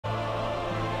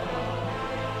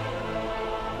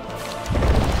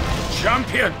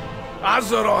champion!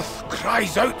 Azeroth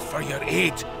cries out for your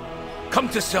aid. Come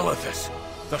to Silithus.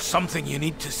 There's something you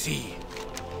need to see.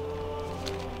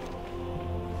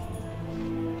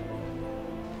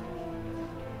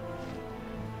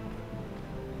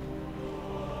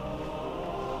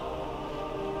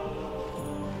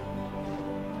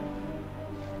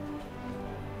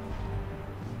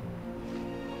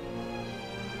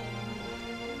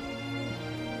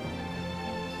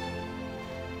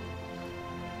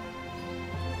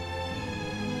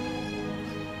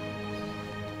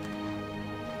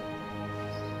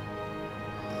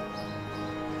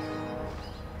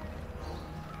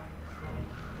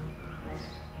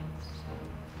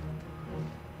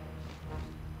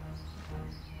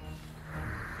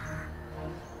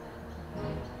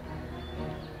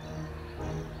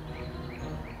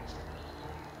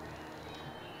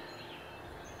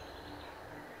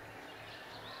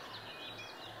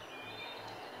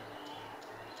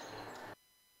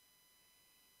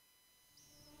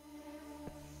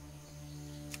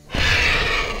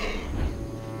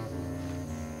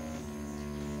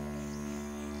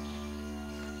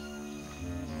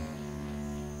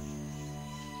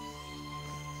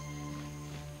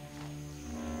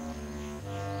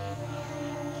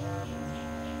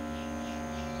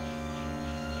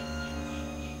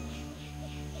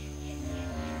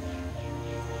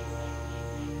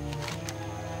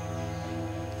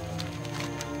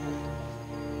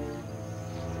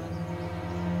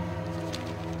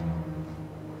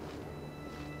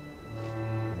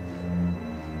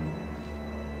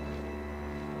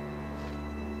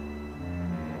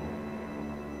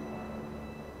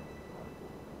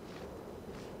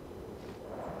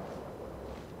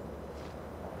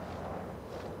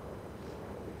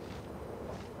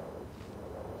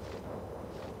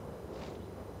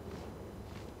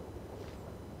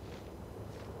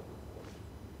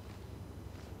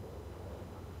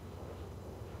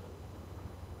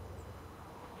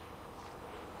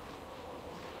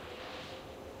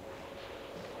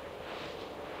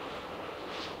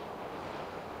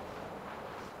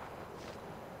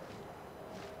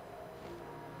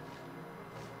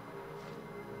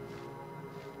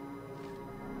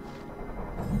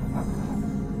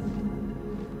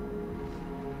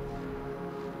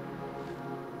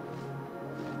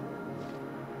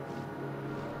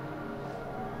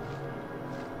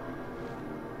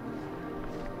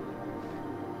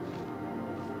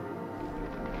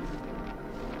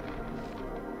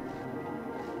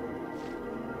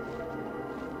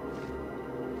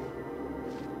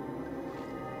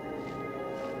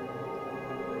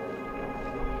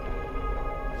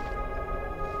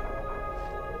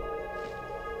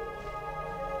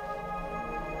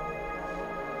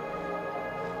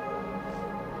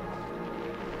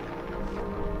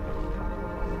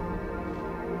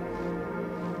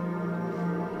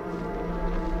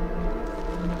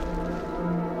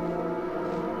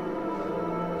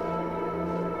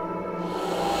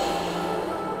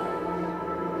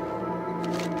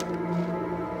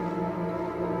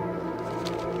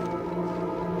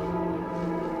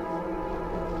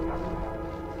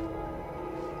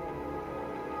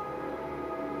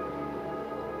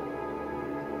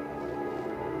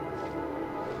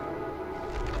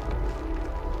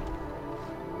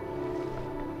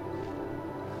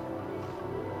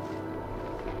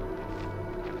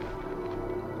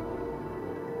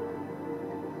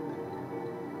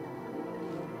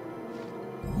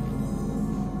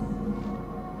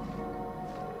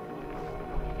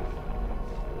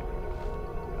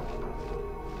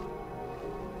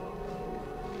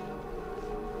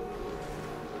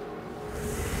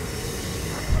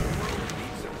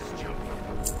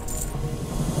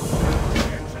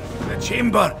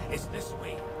 Chamber is this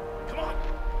way. Come on.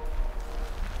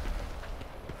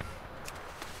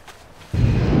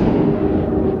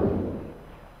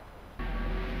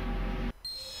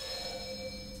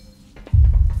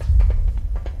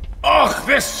 Ugh,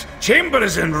 this chamber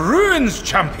is in ruins,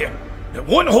 champion. It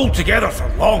won't hold together for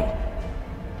long.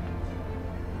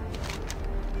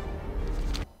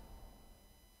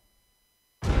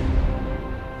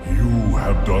 You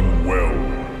have done well,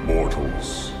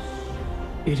 mortals.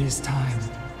 It is time.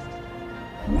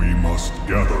 We must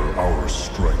gather our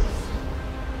strength.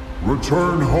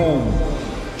 Return home,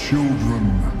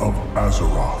 children of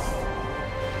Azeroth.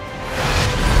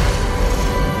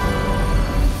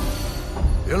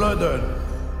 Illidan,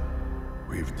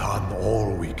 we've done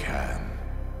all we can.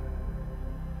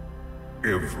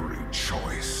 Every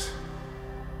choice,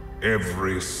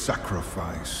 every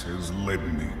sacrifice has led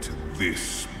me to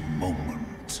this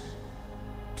moment.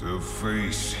 To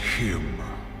face him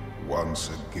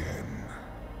once again.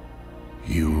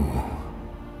 You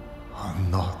are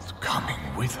not coming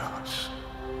with us.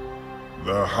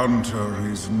 The hunter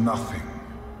is nothing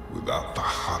without the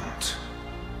hunt.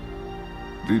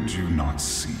 Did you not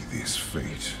see this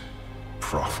fate,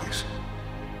 Prophet?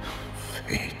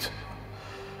 Fate.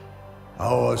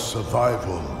 Our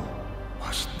survival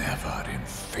was never in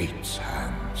fate's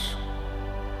hands.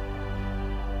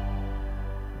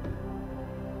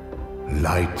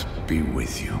 Light be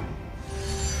with you,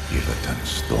 Illidan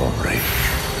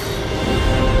Stormrage.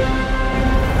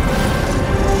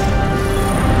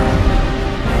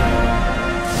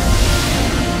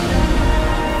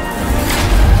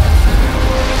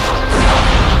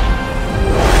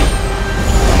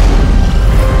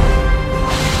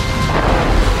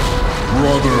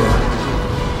 Brother,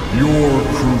 your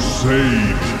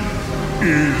crusade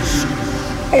is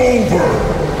over!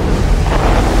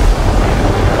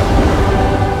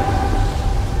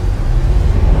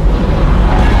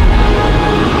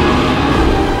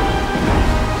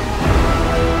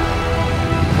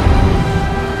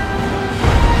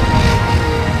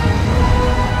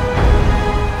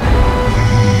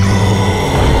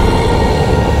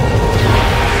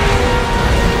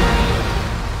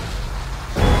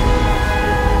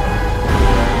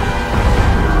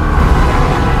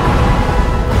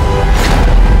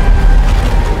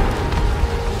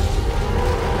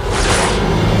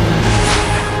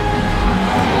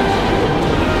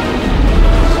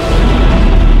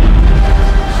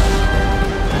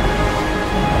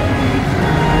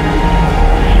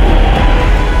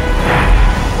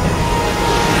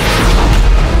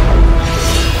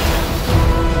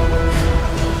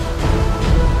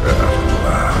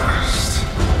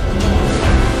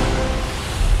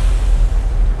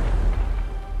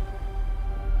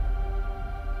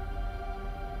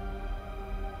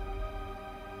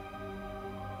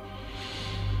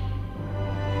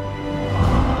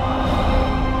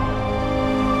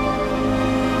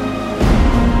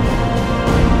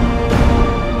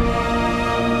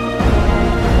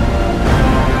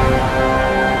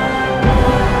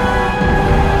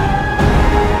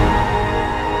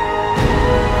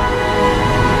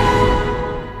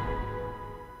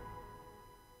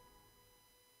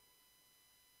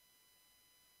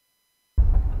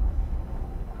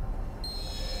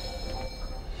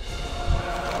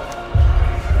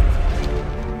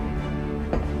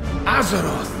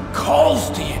 Azeroth calls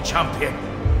to you, champion.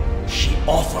 She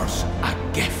offers a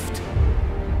gift.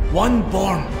 One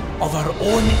born of her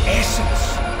own essence.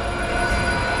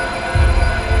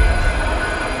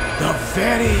 The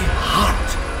very heart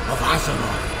of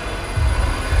Azeroth.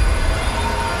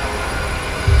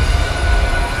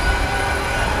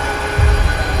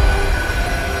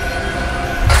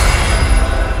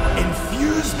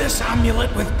 Infuse this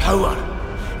amulet with power.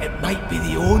 It might be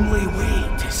the only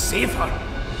way to save her.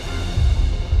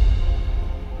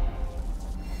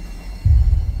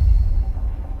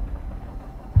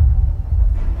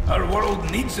 Our world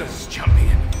needs us,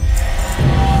 champion.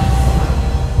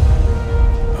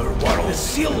 Our world. The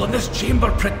seal in this chamber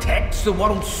protects the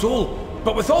world's soul.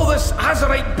 But with all this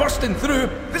Azerite bursting through,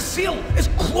 the seal is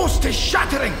close to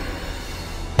shattering.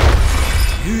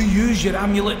 You use your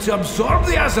amulet to absorb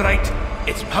the Azerite.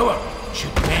 Its power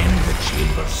should mend the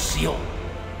chamber's seal.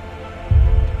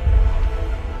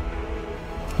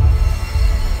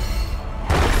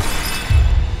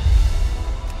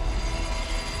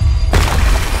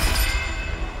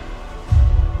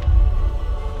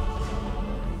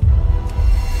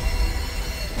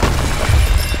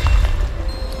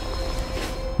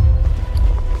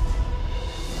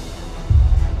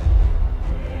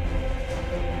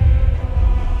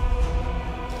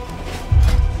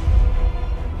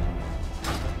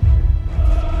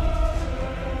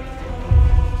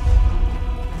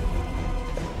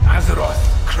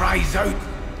 Azeroth cries out.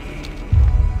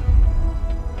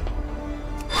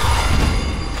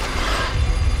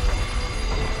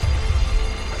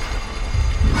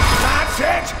 That's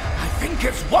it! I think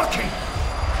it's working.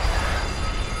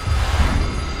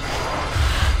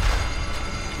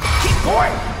 Keep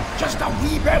going! Just a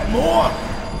wee bit more!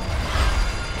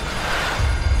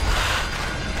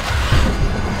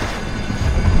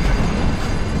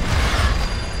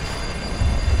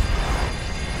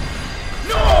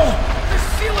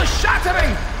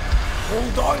 Shattering!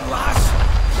 Hold on, lass.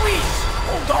 Please,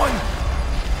 hold on.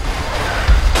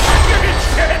 You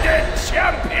did it,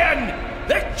 champion!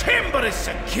 The chamber is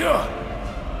secure.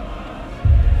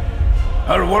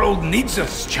 Our world needs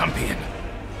us, champion.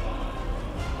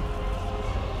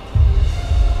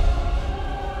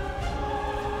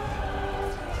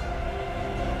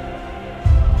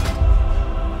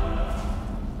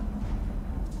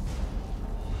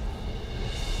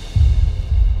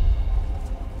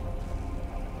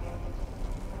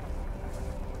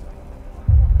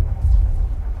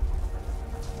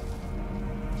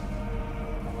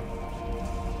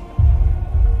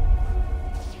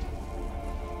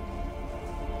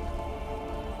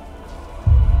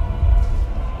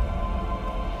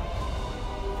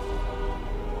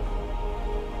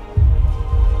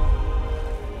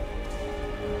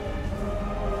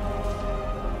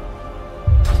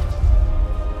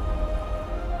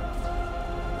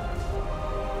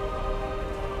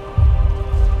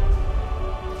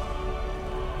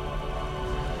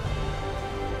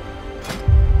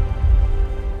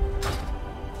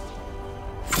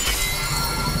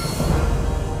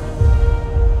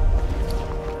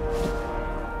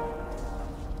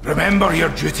 remember your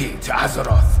duty to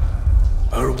Azeroth.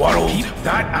 Our world. Keep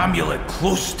that amulet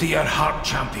close to your heart,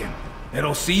 champion.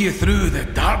 It'll see you through the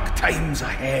dark times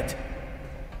ahead.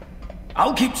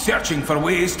 I'll keep searching for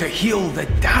ways to heal the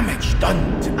damage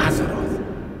done to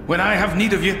Azeroth. When I have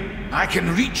need of you, I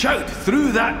can reach out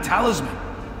through that talisman.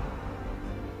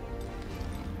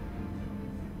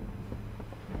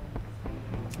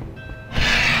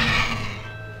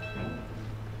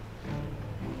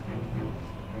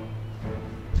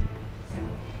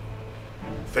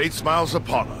 Fate smiles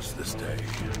upon us this day.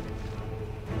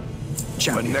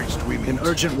 Champion, But next we meet. an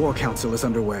urgent war council is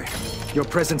underway. Your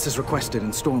presence is requested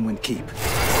in Stormwind Keep.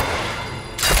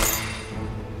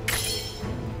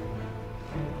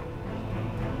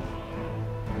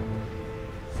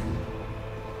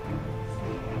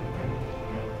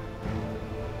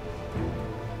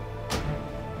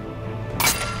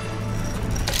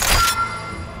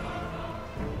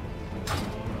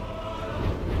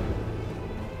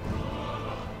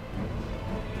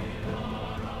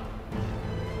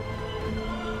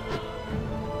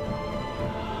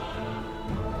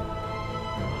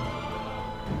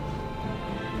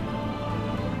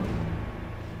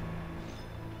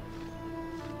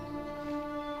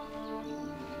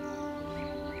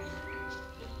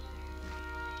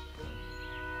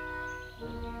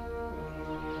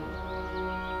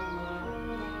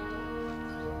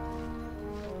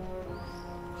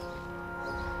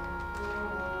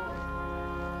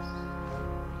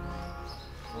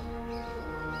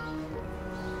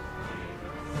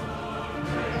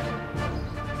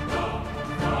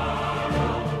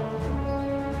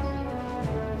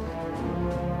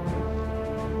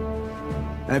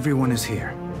 Everyone is here.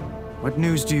 What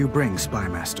news do you bring,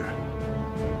 Spymaster?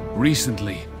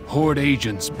 Recently, Horde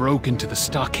agents broke into the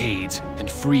stockades and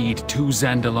freed 2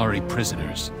 Zandalari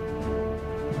prisoners.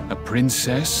 A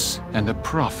princess and a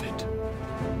prophet.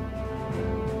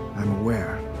 I'm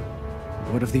aware.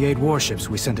 What of the 8 warships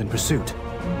we sent in pursuit?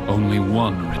 Only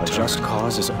one A returned. just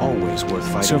cause is always worth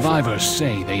fighting Survivors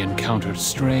say they encountered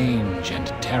strange and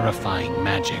terrifying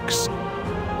magics.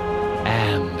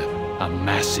 And a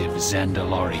massive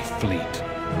Zandalari fleet.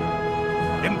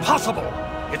 Impossible!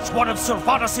 It's one of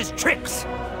Servanas' tricks!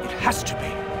 It has to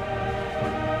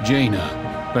be.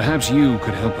 Jaina, perhaps you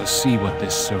could help us see what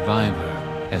this survivor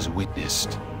has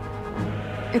witnessed.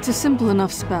 It's a simple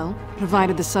enough spell,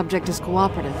 provided the subject is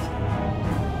cooperative.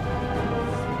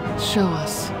 Show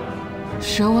us.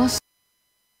 Show us.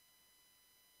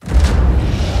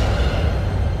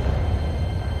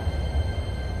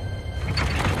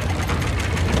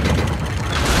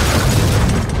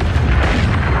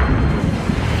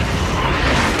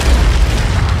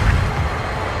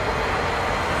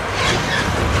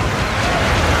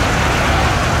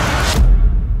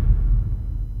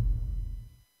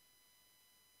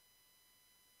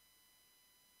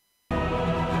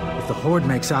 If the Horde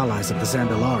makes allies of the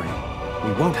Zandalari,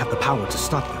 we won't have the power to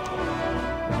stop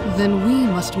them. Then we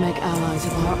must make allies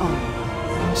of our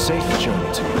own. Safe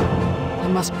journey to you. I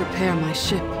must prepare my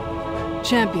ship.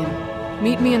 Champion,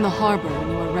 meet me in the harbor when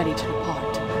you are ready to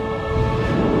depart.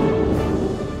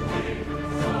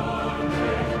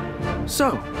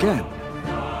 So, Gen,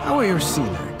 how are your sea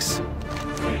legs?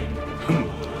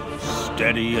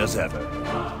 Steady as ever.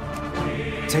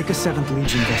 Take a 7th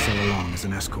Legion vessel along as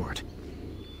an escort.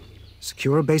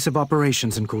 Secure a base of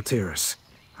operations in Kultiris.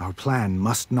 Our plan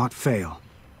must not fail.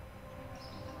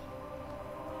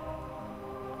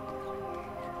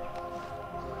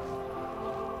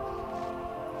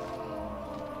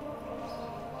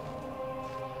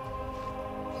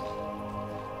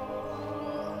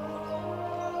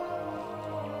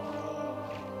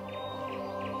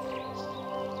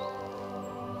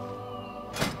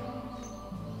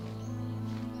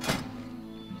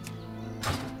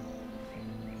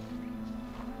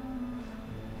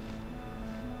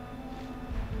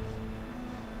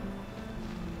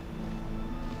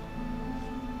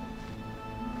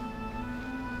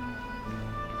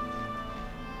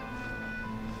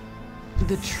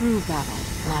 The true battle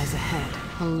lies ahead.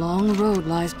 A long road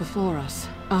lies before us.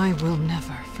 I will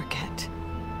never forget.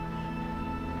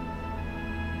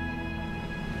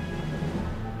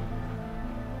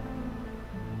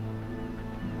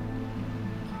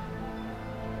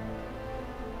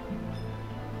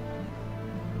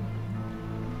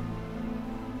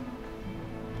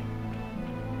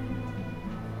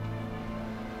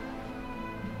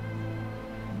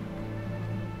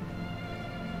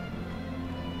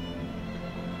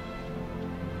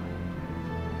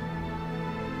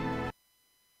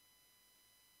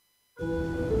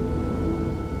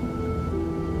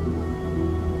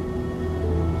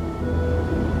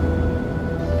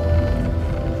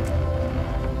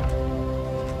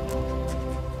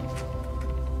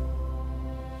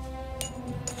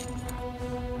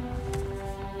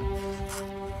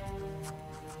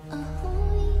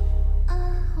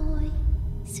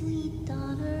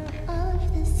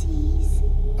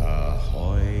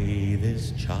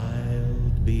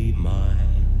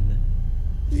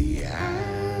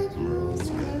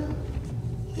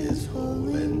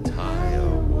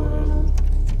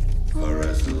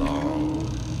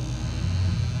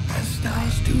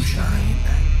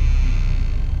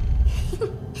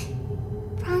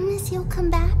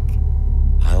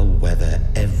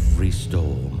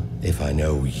 if I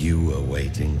know you are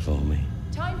waiting for me.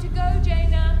 Time to go,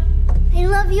 Jaina. I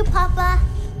love you, Papa.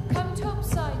 Come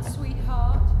topside,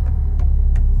 sweetheart.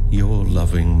 Your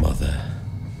loving mother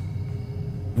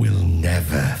will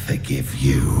never forgive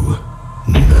you,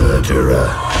 murderer.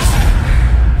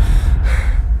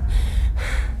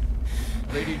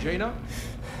 Lady Jaina,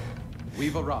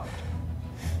 we've arrived.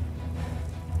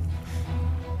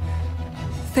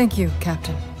 Thank you,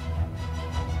 Captain.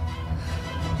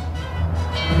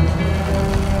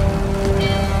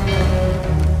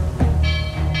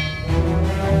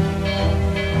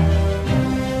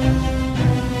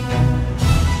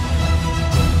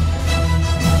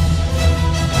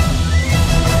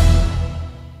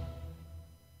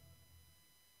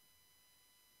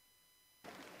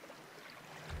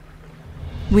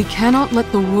 We cannot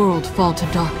let the world fall to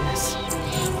darkness.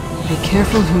 Be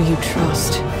careful who you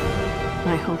trust.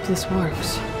 I hope this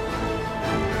works.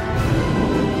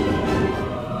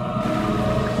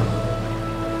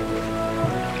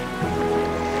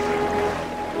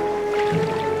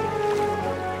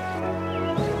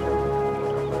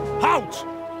 Halt!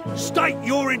 State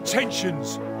your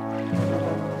intentions!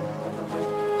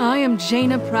 I am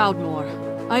Jaina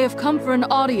Proudmoore. I have come for an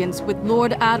audience with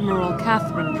Lord Admiral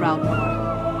Catherine Proudmoore,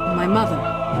 my mother.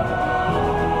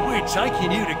 We're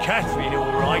taking you to Catherine,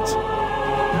 all right.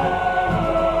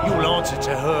 You'll answer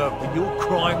to her for your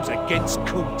crimes against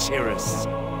Kultiras.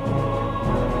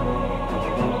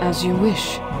 As you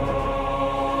wish.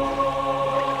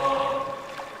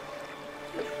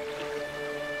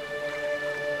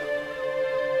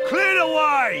 Clear the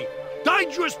way!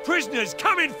 Dangerous prisoners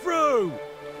coming through!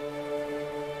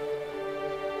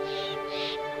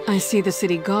 I see the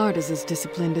city guard is as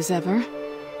disciplined as ever.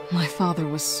 My father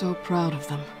was so proud of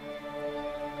them.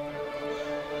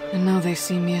 And now they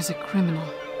see me as a criminal.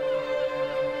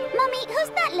 Mummy, who's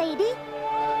that lady?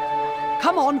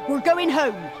 Come on, we're going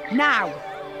home. Now!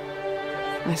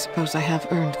 I suppose I have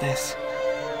earned this.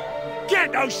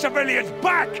 Get those civilians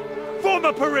back! Form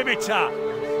a perimeter!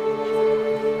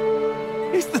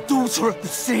 It's the daughter of the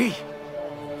sea!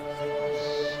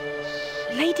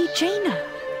 Lady Jaina!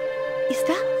 Is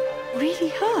that really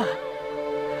her?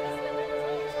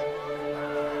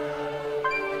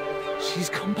 She's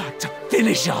come back to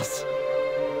finish us!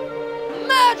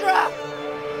 Murderer!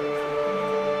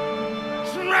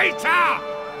 Traitor!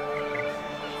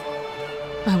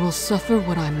 I will suffer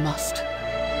what I must.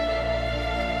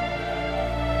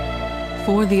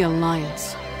 For the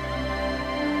Alliance.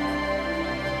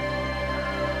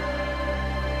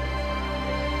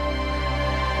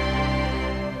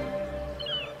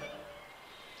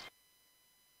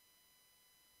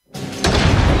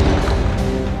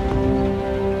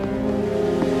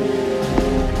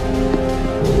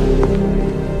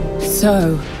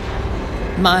 So,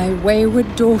 my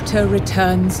wayward daughter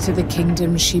returns to the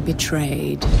kingdom she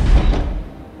betrayed.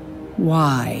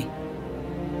 Why?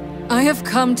 I have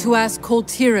come to ask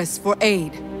Kultiras for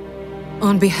aid.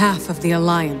 On behalf of the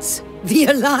Alliance. The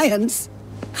Alliance?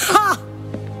 Ha!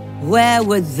 Where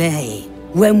were they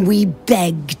when we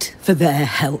begged for their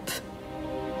help?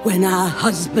 When our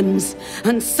husbands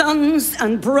and sons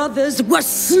and brothers were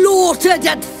slaughtered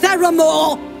at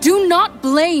Theramore? Do not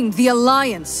blame the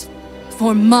Alliance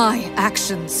for my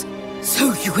actions.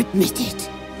 So you admit it?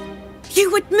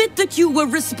 You admit that you were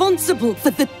responsible for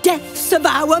the deaths of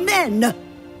our men?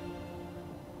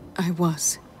 I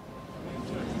was.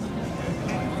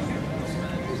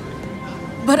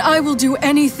 But I will do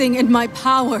anything in my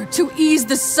power to ease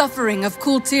the suffering of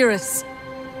Kultiras.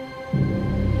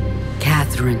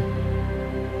 Catherine,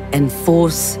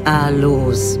 enforce our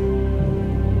laws.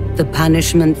 The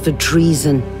punishment for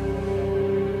treason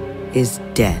is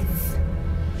death.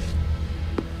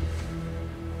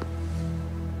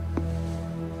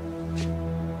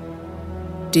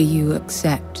 Do you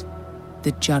accept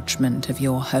the judgment of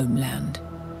your homeland?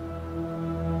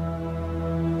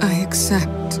 I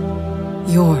accept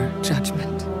your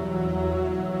judgment,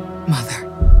 Mother.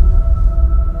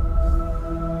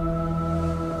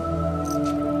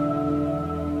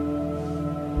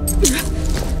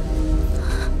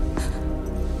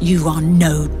 You are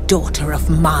no daughter of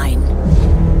mine.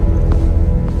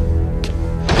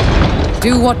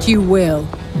 Do what you will.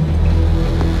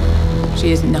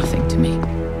 She is nothing to me.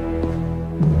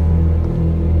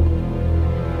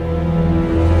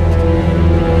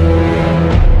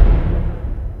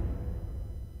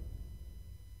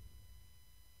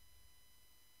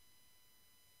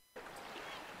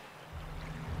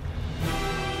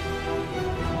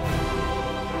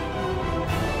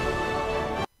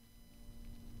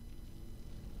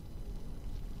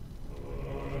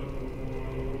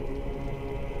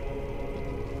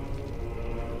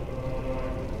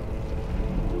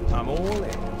 all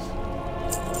ears.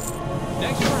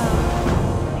 Next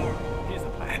round. Here's the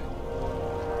plan.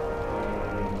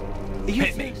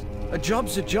 Hit me. A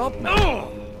job's a job, man.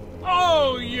 Oh!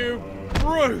 Oh, you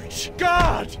brute!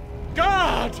 Guard!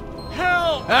 Guard!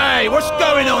 Help! Hey, what's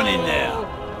going on in there?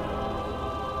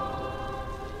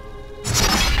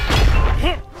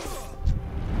 Target.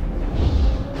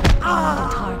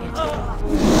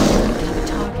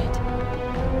 Target.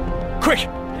 Quick!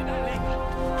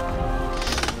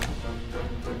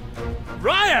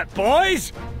 Riot,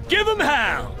 boys! Give them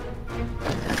hell!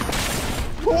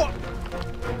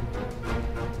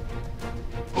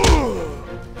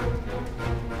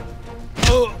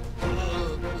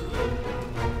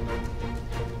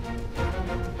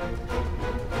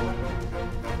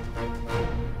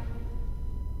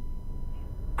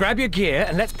 Grab your gear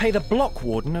and let's pay the block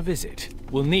warden a visit.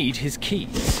 We'll need his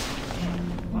keys.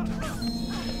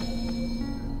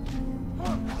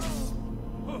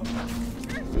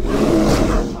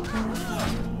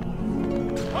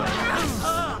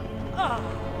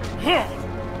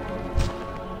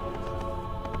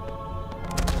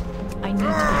 I need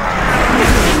to...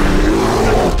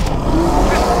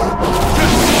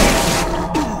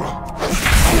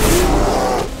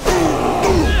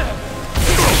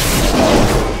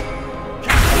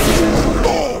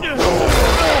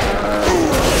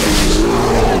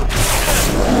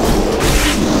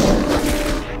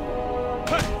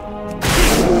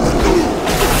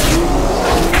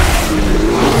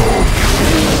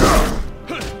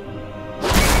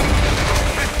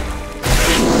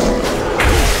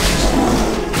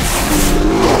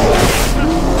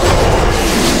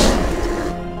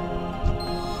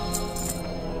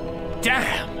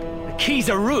 Damn! The keys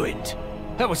are ruined.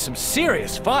 That was some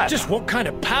serious fire. Just what kind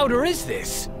of powder is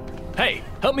this? Hey,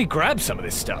 help me grab some of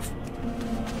this stuff.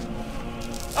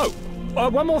 Oh,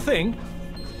 one more thing.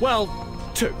 Well,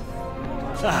 two.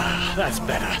 Ah, that's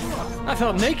better. I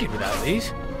felt naked without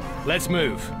these. Let's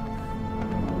move.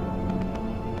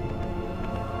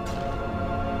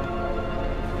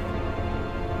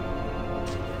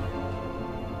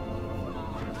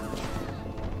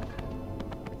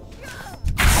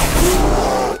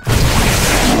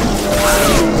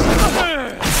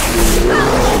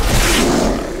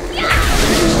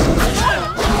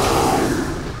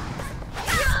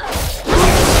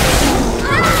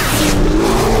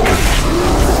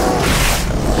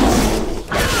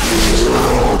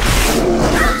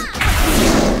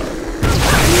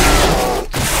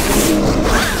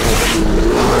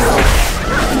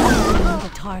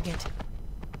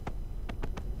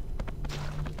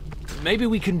 Maybe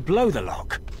we can blow the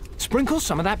lock. Sprinkle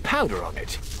some of that powder on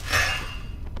it.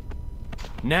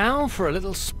 Now for a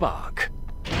little spark.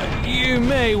 You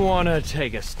may want to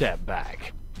take a step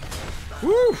back.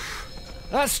 Whew!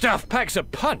 That stuff packs a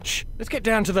punch. Let's get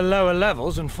down to the lower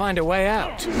levels and find a way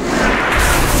out.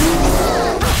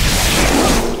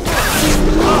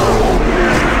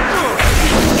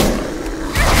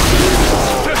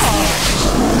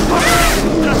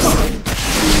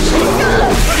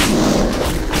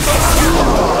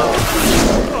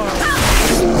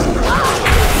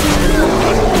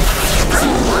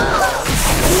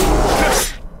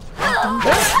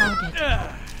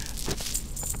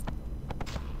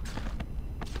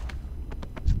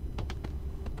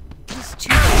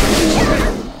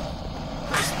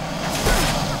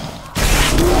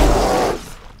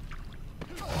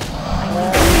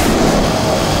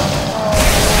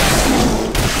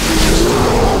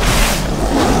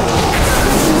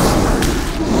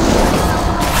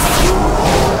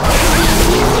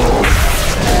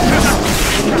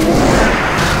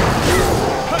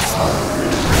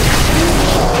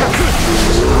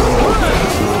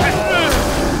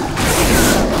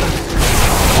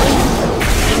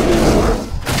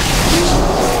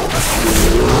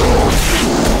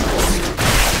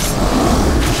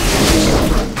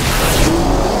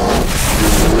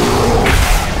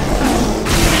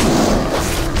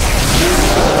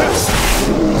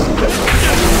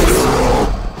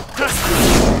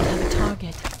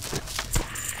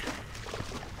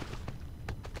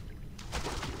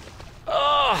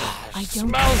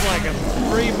 Smells like a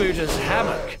freebooter's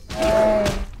hammock.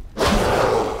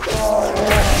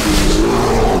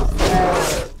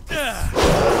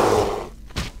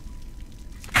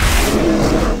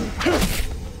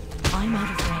 I'm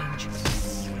out of range.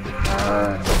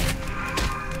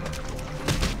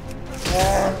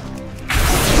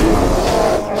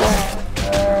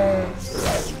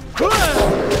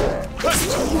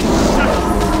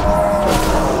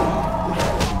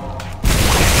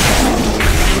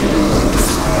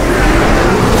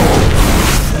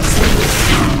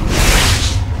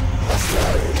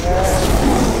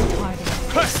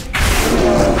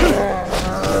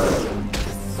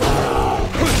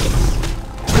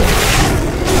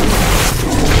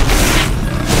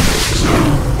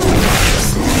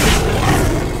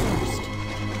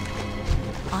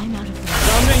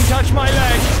 Something touched my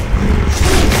leg!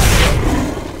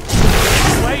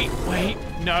 Wait,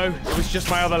 no, it was just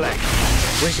my other leg.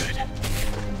 We're good.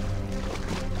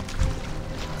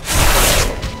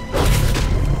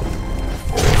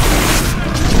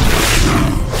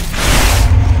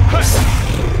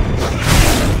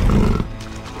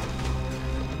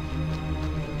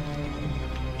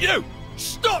 You!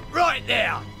 Stop right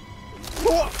there! I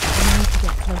need to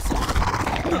get closer.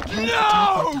 I can't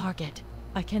attack that target.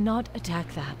 I cannot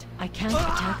attack that. I can't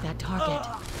attack that target.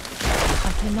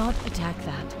 I cannot attack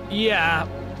that. Yeah,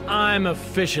 I'm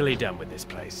officially done with this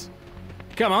place.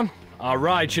 Come on, our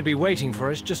ride should be waiting for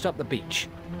us just up the beach.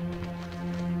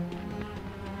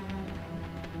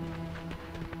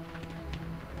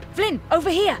 Flynn, over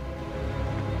here!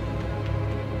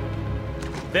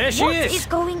 There she is! What is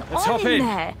going Let's on hop in in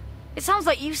there? It sounds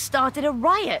like you started a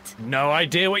riot. No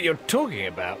idea what you're talking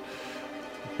about.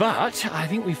 But I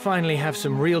think we finally have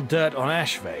some real dirt on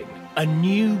Ashvane. A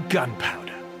new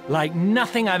gunpowder. Like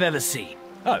nothing I've ever seen.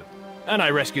 Oh, and I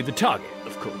rescued the target,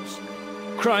 of course.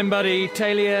 Crime buddy,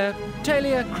 Talia,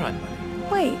 crime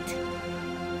buddy. Wait.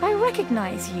 I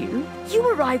recognize you. You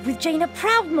arrived with Jaina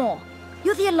Proudmoore.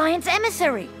 You're the Alliance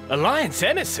emissary. Alliance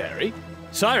emissary?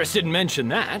 Cyrus didn't mention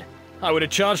that. I would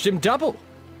have charged him double.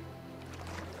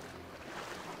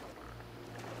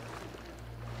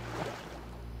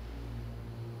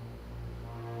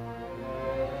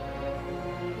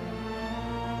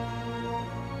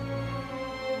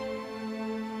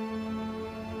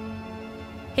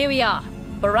 Here we are,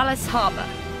 Borealis Harbour.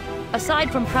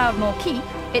 Aside from Proudmoore Keep,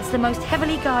 it's the most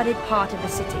heavily guarded part of the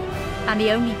city, and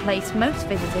the only place most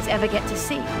visitors ever get to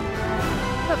see.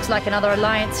 Looks like another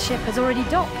Alliance ship has already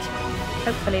docked.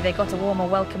 Hopefully they got a warmer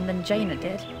welcome than Jaina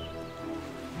did.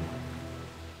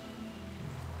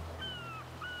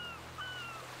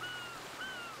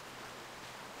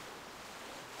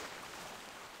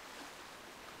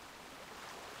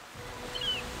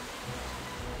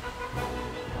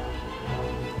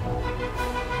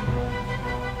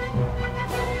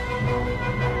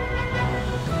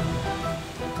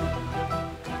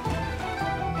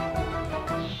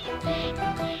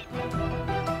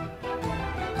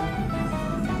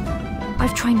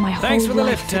 I've trained my whole life Thanks for the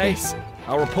lift, Tay. this.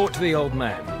 I'll report to the old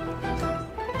man.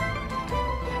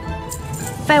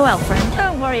 Farewell, friend.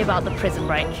 Don't worry about the prison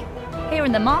break. Here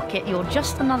in the market, you're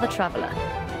just another traveller.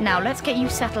 Now let's get you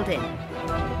settled in.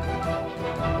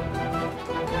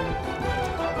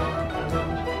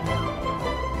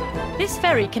 This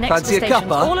ferry connects the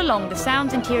stations all along the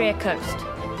Sound's interior coast.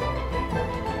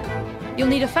 You'll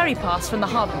need a ferry pass from the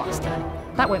harbour master.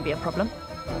 That won't be a problem.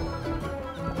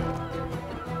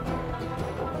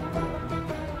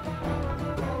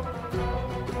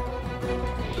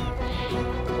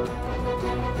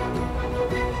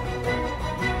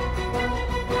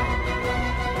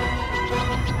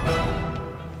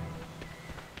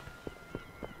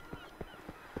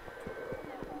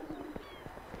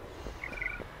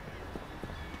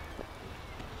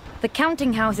 The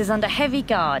counting house is under heavy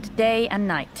guard, day and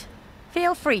night.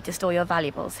 Feel free to store your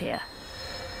valuables here.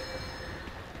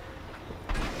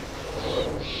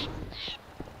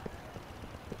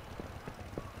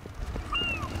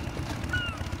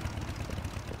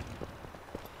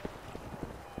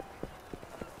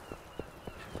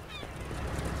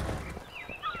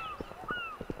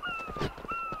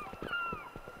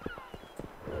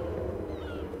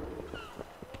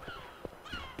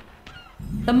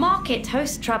 The market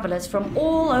hosts travellers from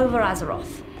all over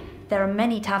Azeroth. There are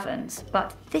many taverns,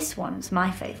 but this one's my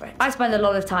favourite. I spend a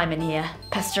lot of time in here,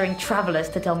 pestering travellers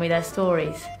to tell me their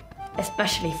stories,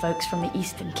 especially folks from the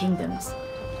Eastern Kingdoms.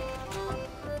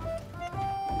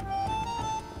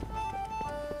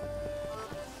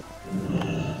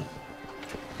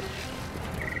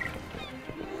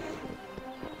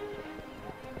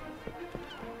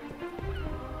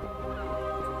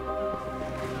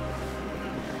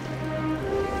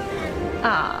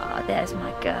 Ah, there's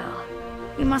my girl.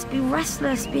 You must be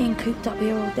restless being cooped up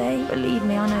here all day. Believe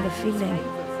me, I know the feeling.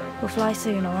 We'll fly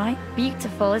soon, all right?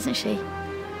 Beautiful, isn't she?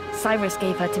 Cyrus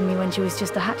gave her to me when she was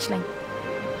just a hatchling.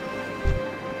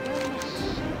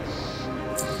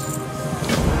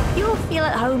 You'll feel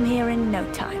at home here in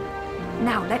no time.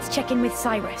 Now, let's check in with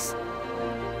Cyrus.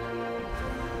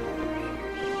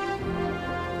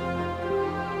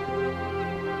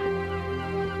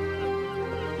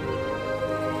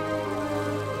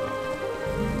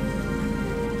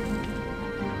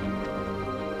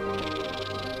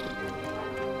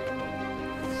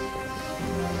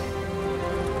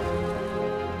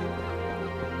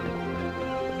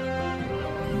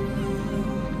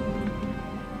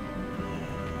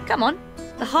 Come on.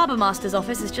 The Harbour Master's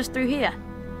office is just through here.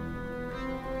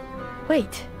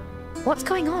 Wait, what's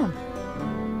going on?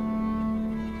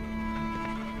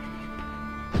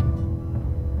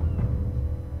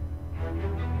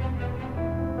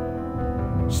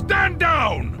 Stand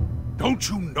down! Don't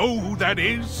you know who that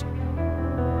is?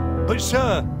 But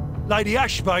sir, Lady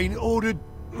Ashvane ordered...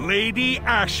 Lady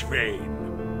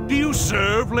Ashvane. Do you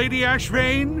serve Lady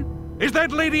Ashvane? Is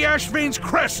that Lady Ashvane's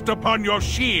crest upon your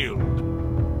shield?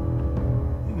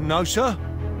 No, sir.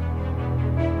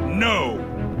 No.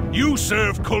 You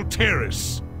serve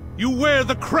Kultiris. You wear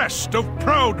the crest of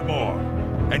Proudmoore.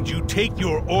 And you take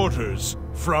your orders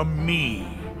from me.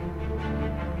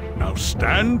 Now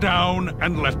stand down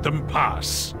and let them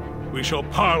pass. We shall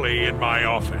parley in my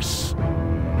office.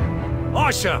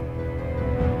 Aye, sir.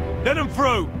 Let them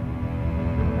through.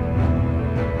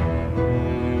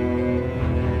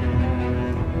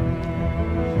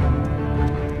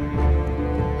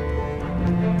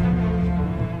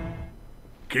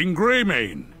 King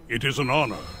Greymane, it is an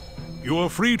honor. You are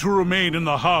free to remain in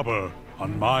the harbor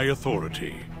on my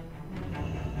authority.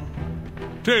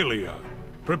 Talia,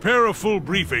 prepare a full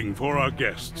briefing for our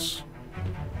guests.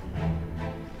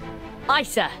 Aye,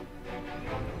 sir.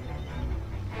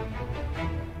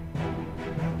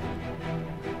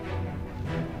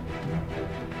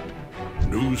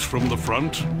 News from the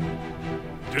front?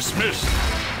 Dismissed.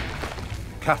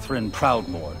 Catherine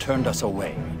Proudmoore turned us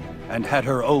away and had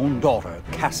her own daughter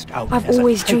cast out I've as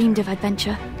always a traitor. dreamed of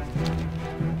adventure.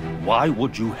 Why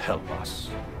would you help us?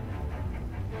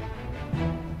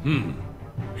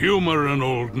 Humor an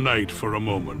old knight for a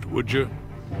moment, would you?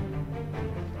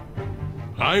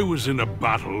 I was in a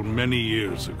battle many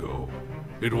years ago.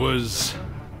 It was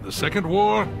the Second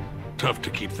War? Tough to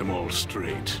keep them all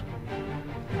straight.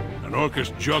 An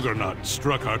Orcish juggernaut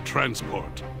struck our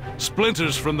transport.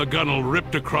 Splinters from the gunwale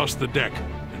ripped across the deck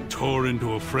and tore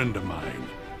into a friend of mine.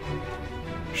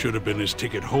 Should have been his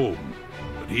ticket home,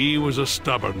 but he was a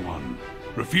stubborn one.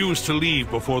 Refused to leave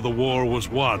before the war was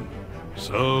won.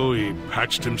 So he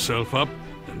patched himself up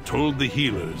and told the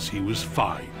healers he was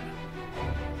fine.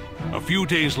 A few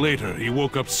days later, he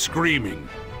woke up screaming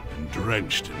and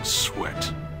drenched in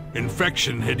sweat.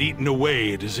 Infection had eaten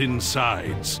away at his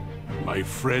insides. My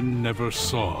friend never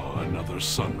saw another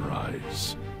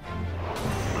sunrise.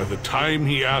 By the time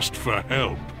he asked for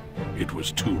help, it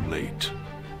was too late.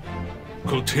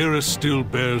 Kultiris still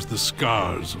bears the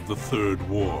scars of the Third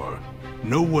War.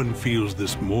 No one feels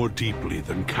this more deeply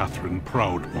than Catherine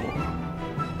Proudmoore.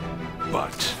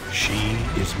 But she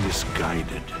is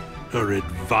misguided. Her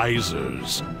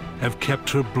advisors have kept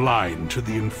her blind to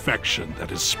the infection that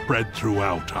has spread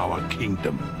throughout our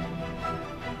kingdom.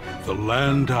 The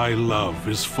land I love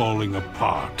is falling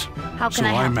apart, How can so I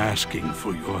help? I'm asking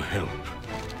for your help.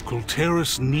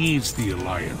 Kultiris needs the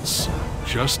Alliance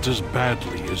just as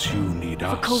badly as you need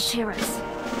us.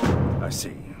 Kultiris. I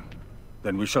see.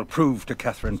 Then we shall prove to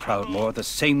Catherine Proudmoore the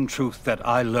same truth that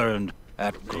I learned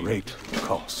at great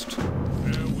cost.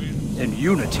 In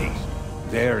unity,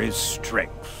 there is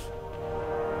strength.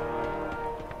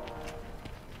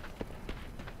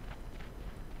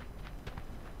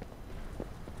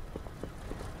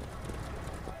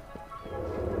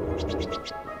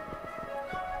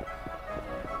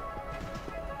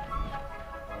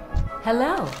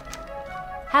 Hello.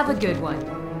 Have a good one.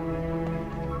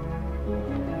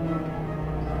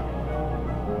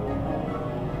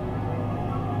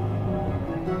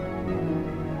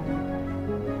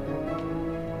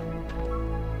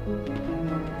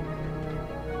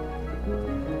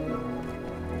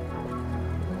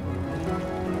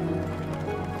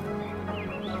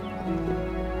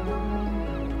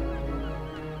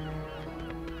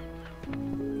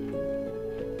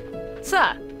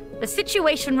 Sir, the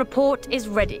situation report is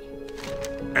ready.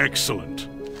 Excellent.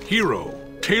 Hero,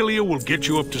 Talia will get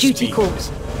you up to Duty speed. calls.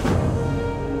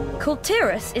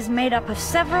 Kultiris is made up of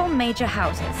several major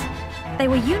houses. They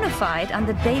were unified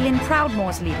under Balin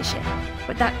Proudmoore's leadership,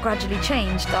 but that gradually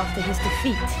changed after his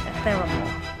defeat at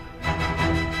Theramore.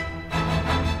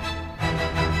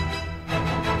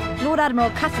 Lord Admiral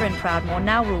Catherine Proudmoore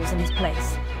now rules in his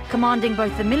place, commanding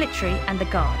both the military and the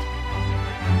guard.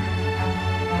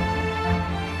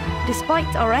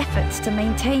 Despite our efforts to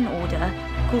maintain order,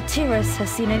 Kultiris has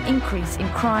seen an increase in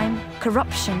crime,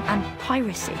 corruption, and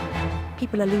piracy.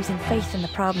 People are losing faith in the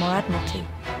Proudmoore Admiralty.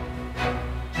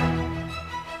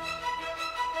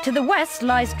 To the west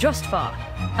lies Justvar,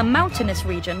 a mountainous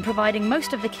region providing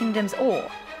most of the kingdom's ore,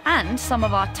 and some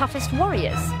of our toughest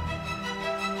warriors.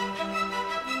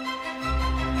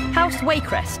 House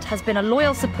Waycrest has been a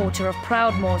loyal supporter of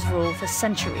Proudmoore's rule for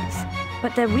centuries,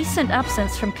 but their recent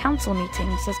absence from council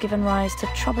meetings has given rise to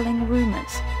troubling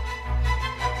rumors.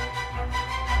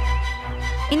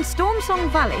 In Stormsong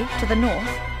Valley, to the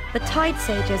north, the Tide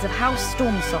Sages of House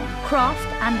Stormsong craft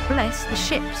and bless the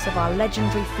ships of our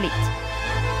legendary fleet.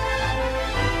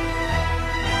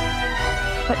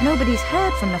 But nobody's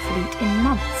heard from the fleet in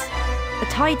months. The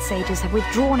Tide Sages have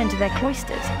withdrawn into their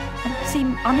cloisters and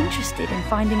seem uninterested in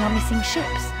finding our missing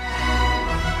ships.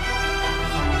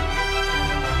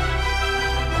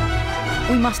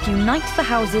 We must unite the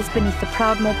houses beneath the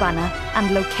Proudmoore banner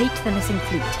and locate the missing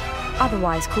fleet.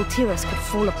 Otherwise, Kultiras could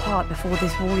fall apart before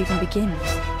this war even begins.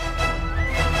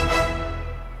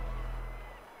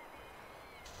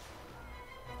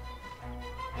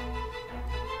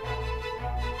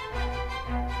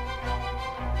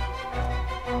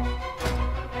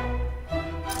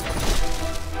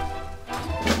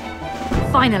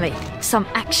 Finally, some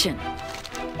action.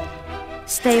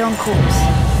 Stay on course.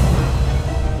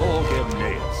 All give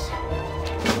nails.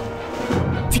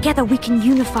 Together we can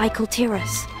unify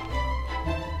Kultiras.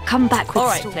 Come back with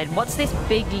Alright then, what's this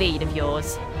big lead of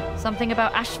yours? Something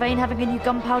about Ashvane having a new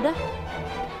gunpowder?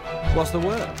 What's the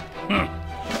word?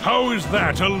 How is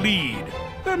that a lead?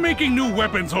 They're making new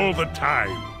weapons all the time.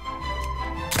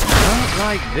 Not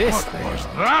like this, What was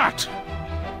that?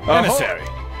 Emissary,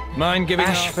 mind giving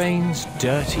Ashvane's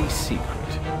dirty secret?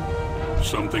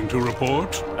 Something to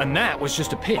report? And that was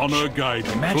just a pitch. Honor Guide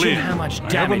Imagine Flynn. how much I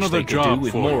have damage another they could job do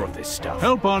with for more you. of this stuff.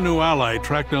 Help our new ally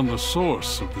track down the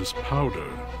source of this powder.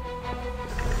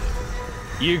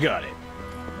 You got it.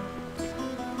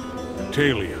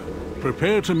 Talia,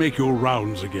 prepare to make your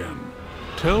rounds again.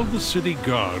 Tell the city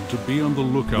guard to be on the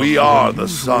lookout We for are the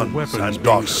unusual sons weapons and being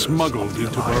daughters smuggled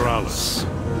into Borealis.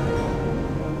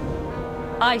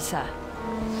 Aye, sir.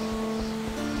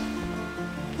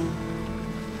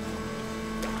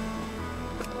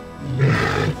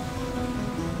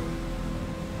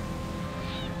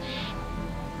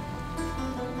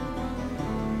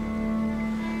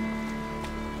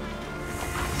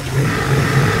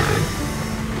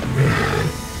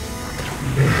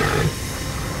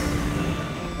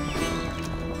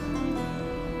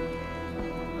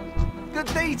 Good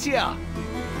day to ya.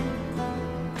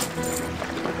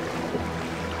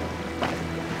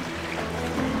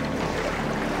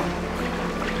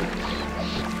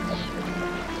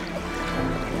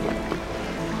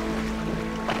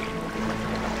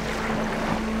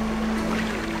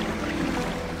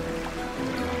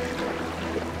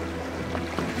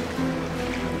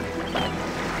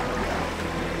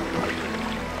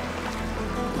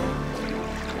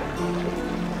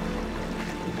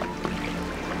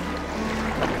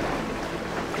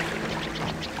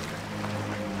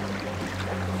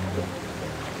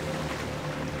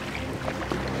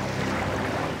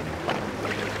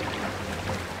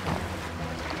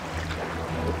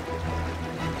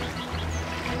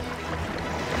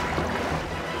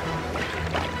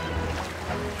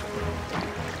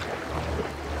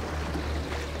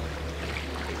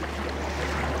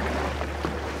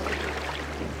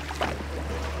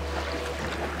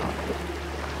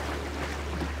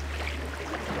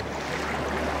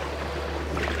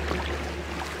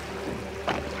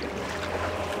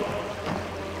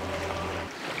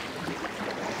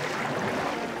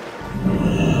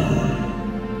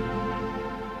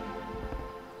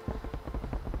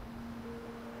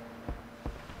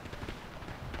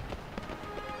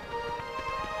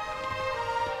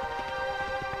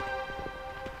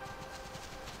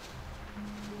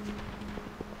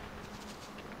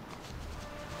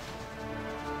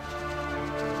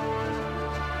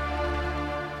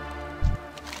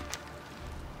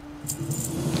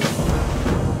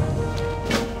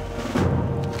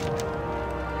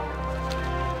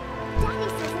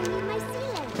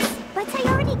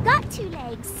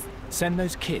 Send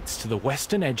those kids to the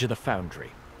western edge of the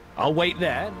foundry. I'll wait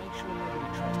there and make sure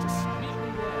nobody tries to sneak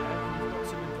me there if you've got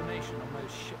some information on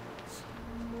those shipments.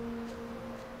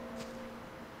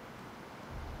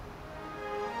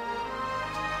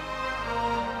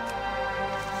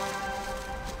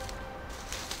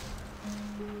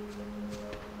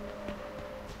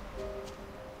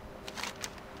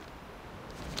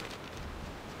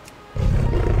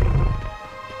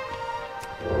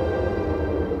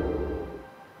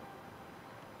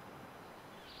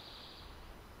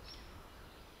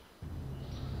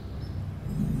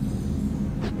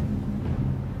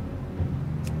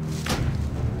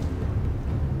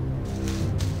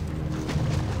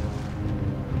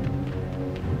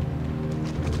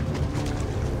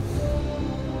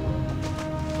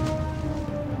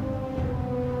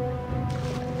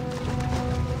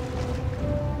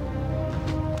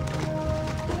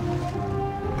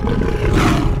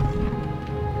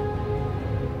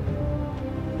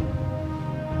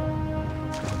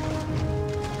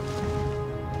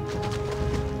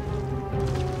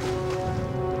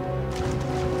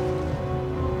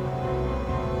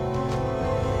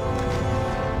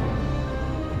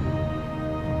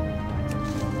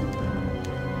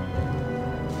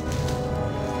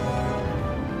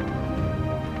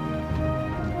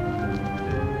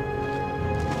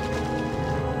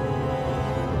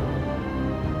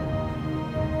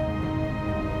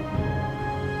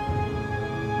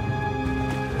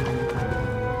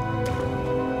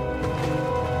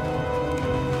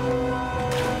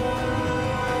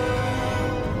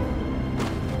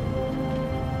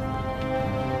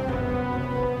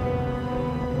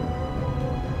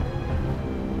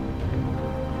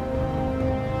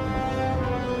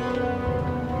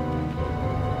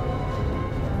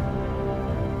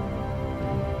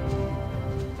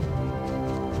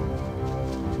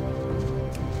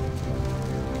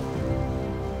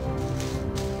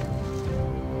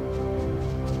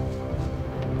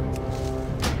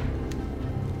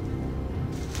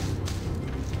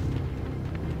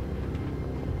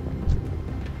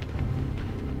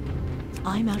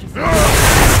 I'm out of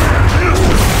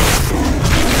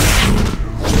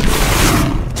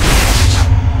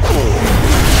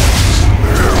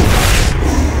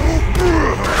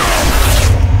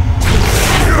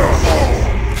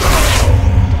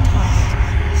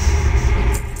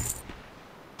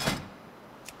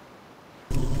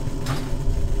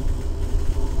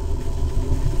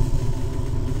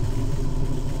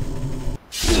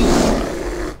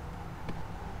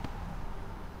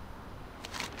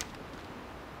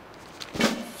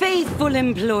Faithful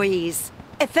employees,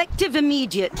 effective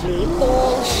immediately,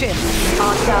 all shifts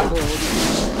are doubled.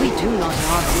 We do not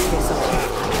ask this of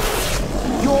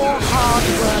you. Your hard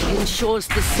work ensures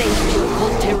the safety of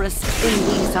Kultiris in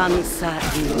these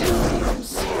uncertain times.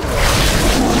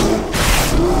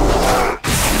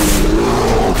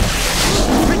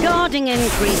 Regarding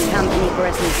increased company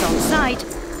presence on site,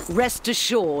 rest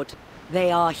assured,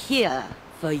 they are here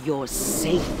for your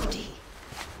safety.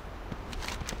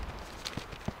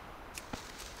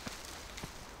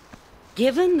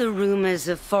 Given the rumors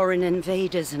of foreign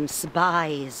invaders and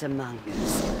spies among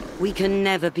us, we can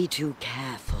never be too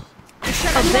careful.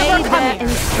 Obey their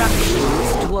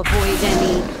instructions to avoid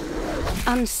any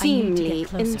unseemly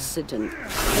incident.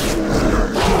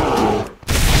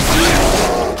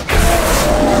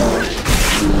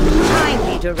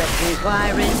 Kindly direct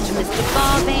inquiries to Mr.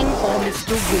 Farthing or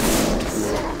Mr.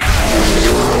 Williams.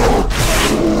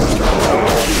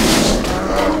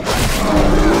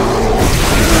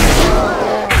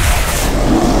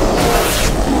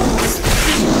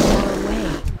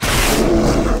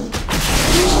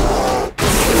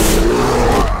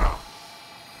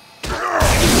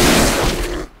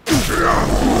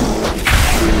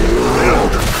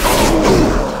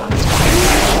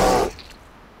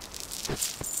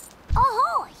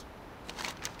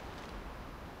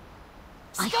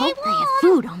 I hope they have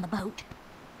food on the boat.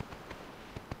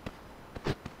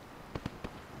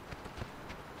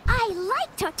 I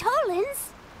like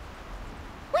tortolans.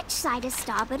 Which side is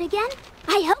starboard again?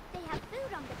 I hope they have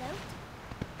food on the boat.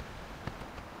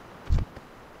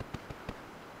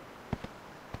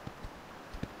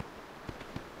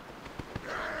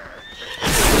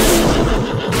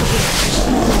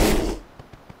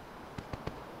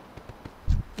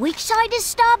 Which side is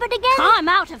starboard again? I'm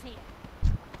out of here.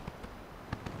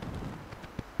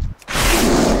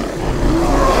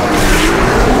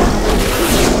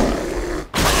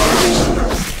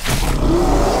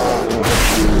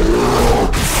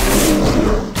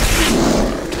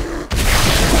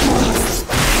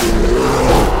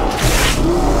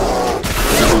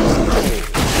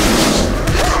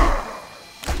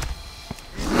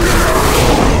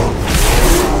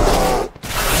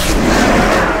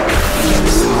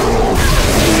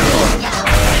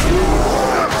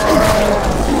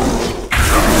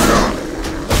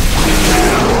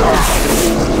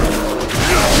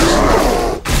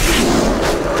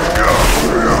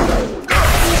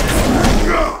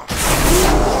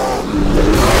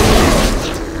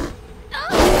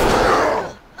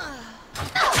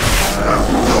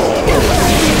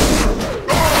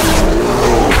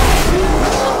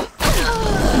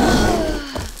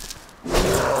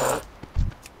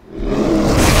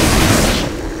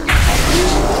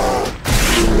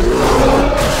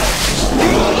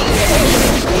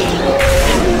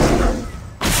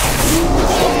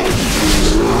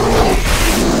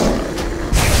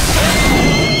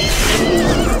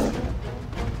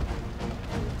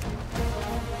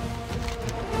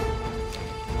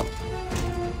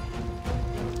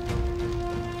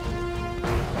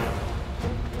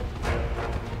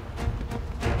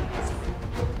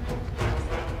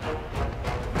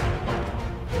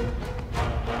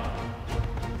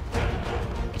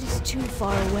 Too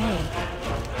far away.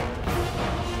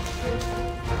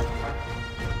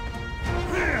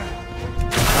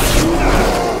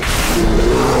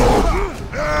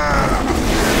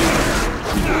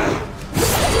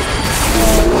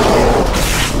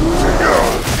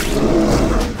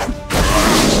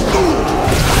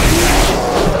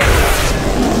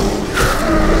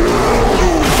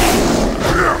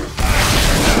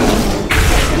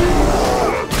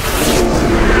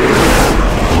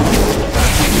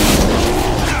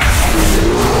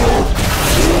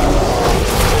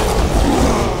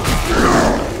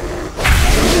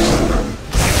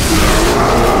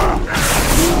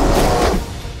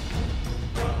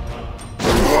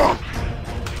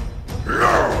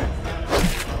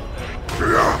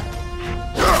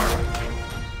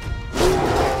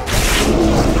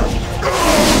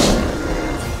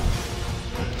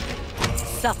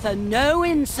 Suffer no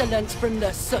insolence from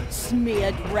the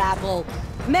soot-smeared rabble.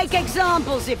 Make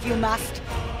examples if you must.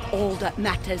 All that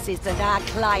matters is that our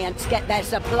clients get their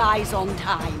supplies on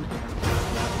time.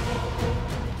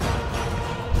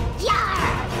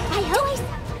 I hope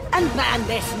And ban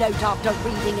this note after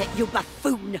reading it, you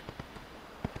buffoon!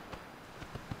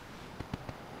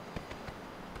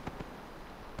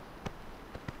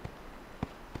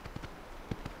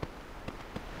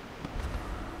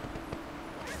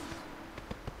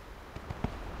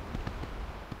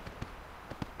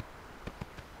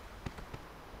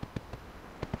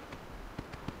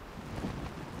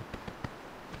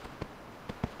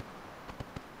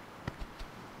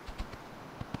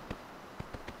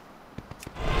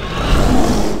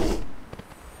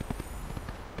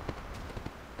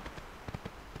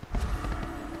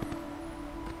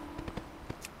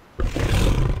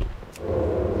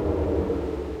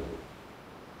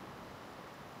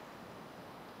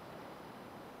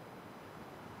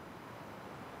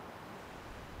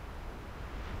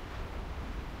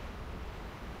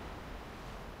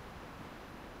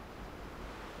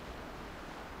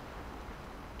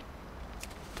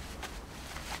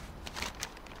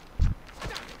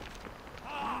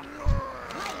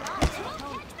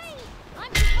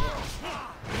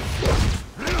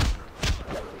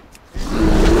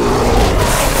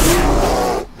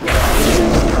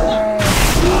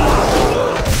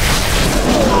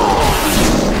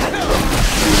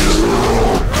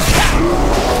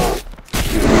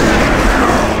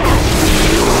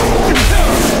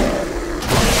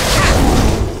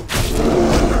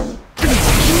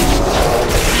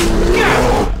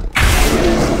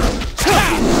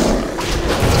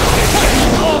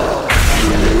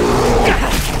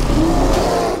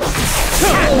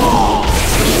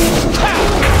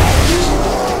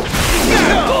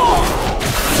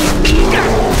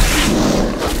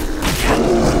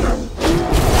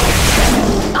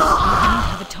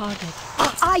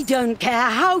 I don't care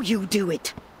how you do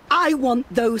it. I want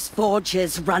those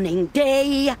forges running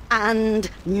day and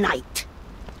night.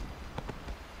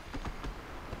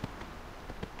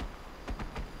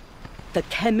 The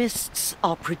chemists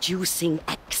are producing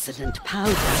excellent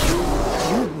powder.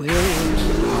 You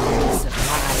will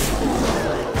survive.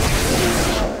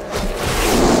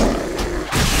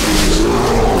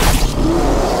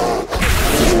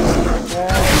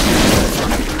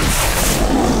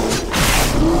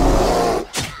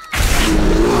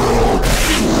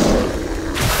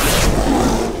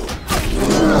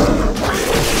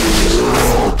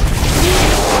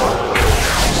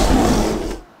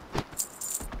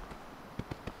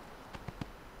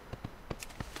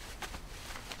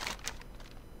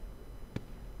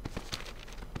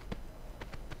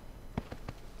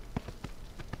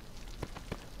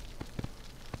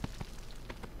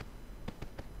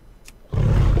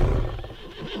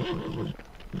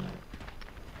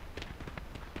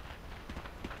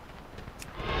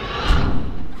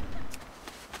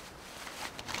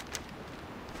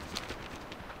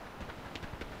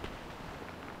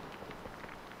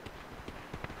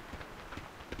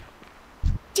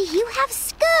 Do you have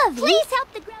scurvy? Please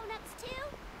help the grown-ups too.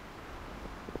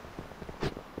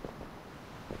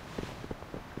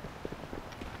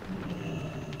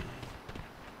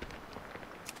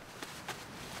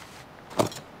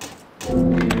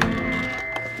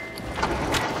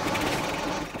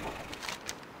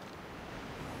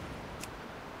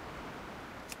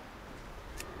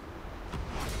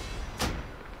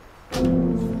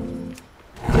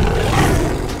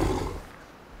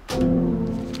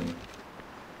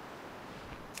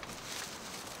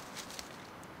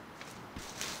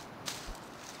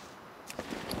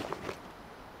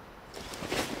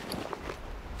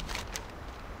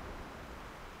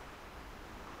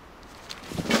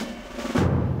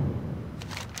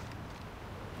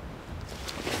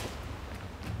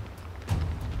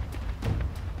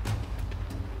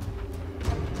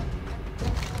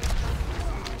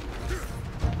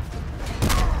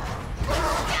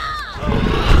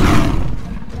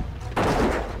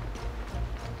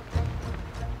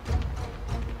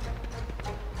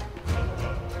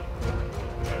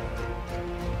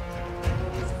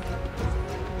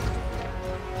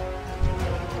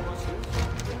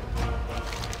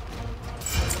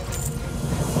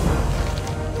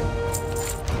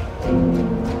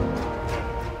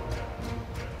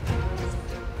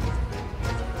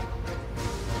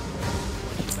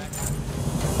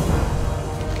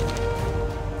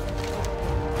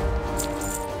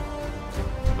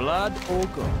 Blood or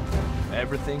gold,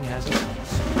 everything has a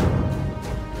cost.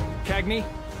 Cagney,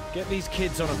 get these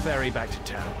kids on a ferry back to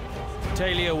town.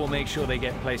 Talia will make sure they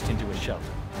get placed into a shelter.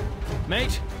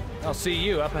 Mate, I'll see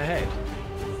you up ahead.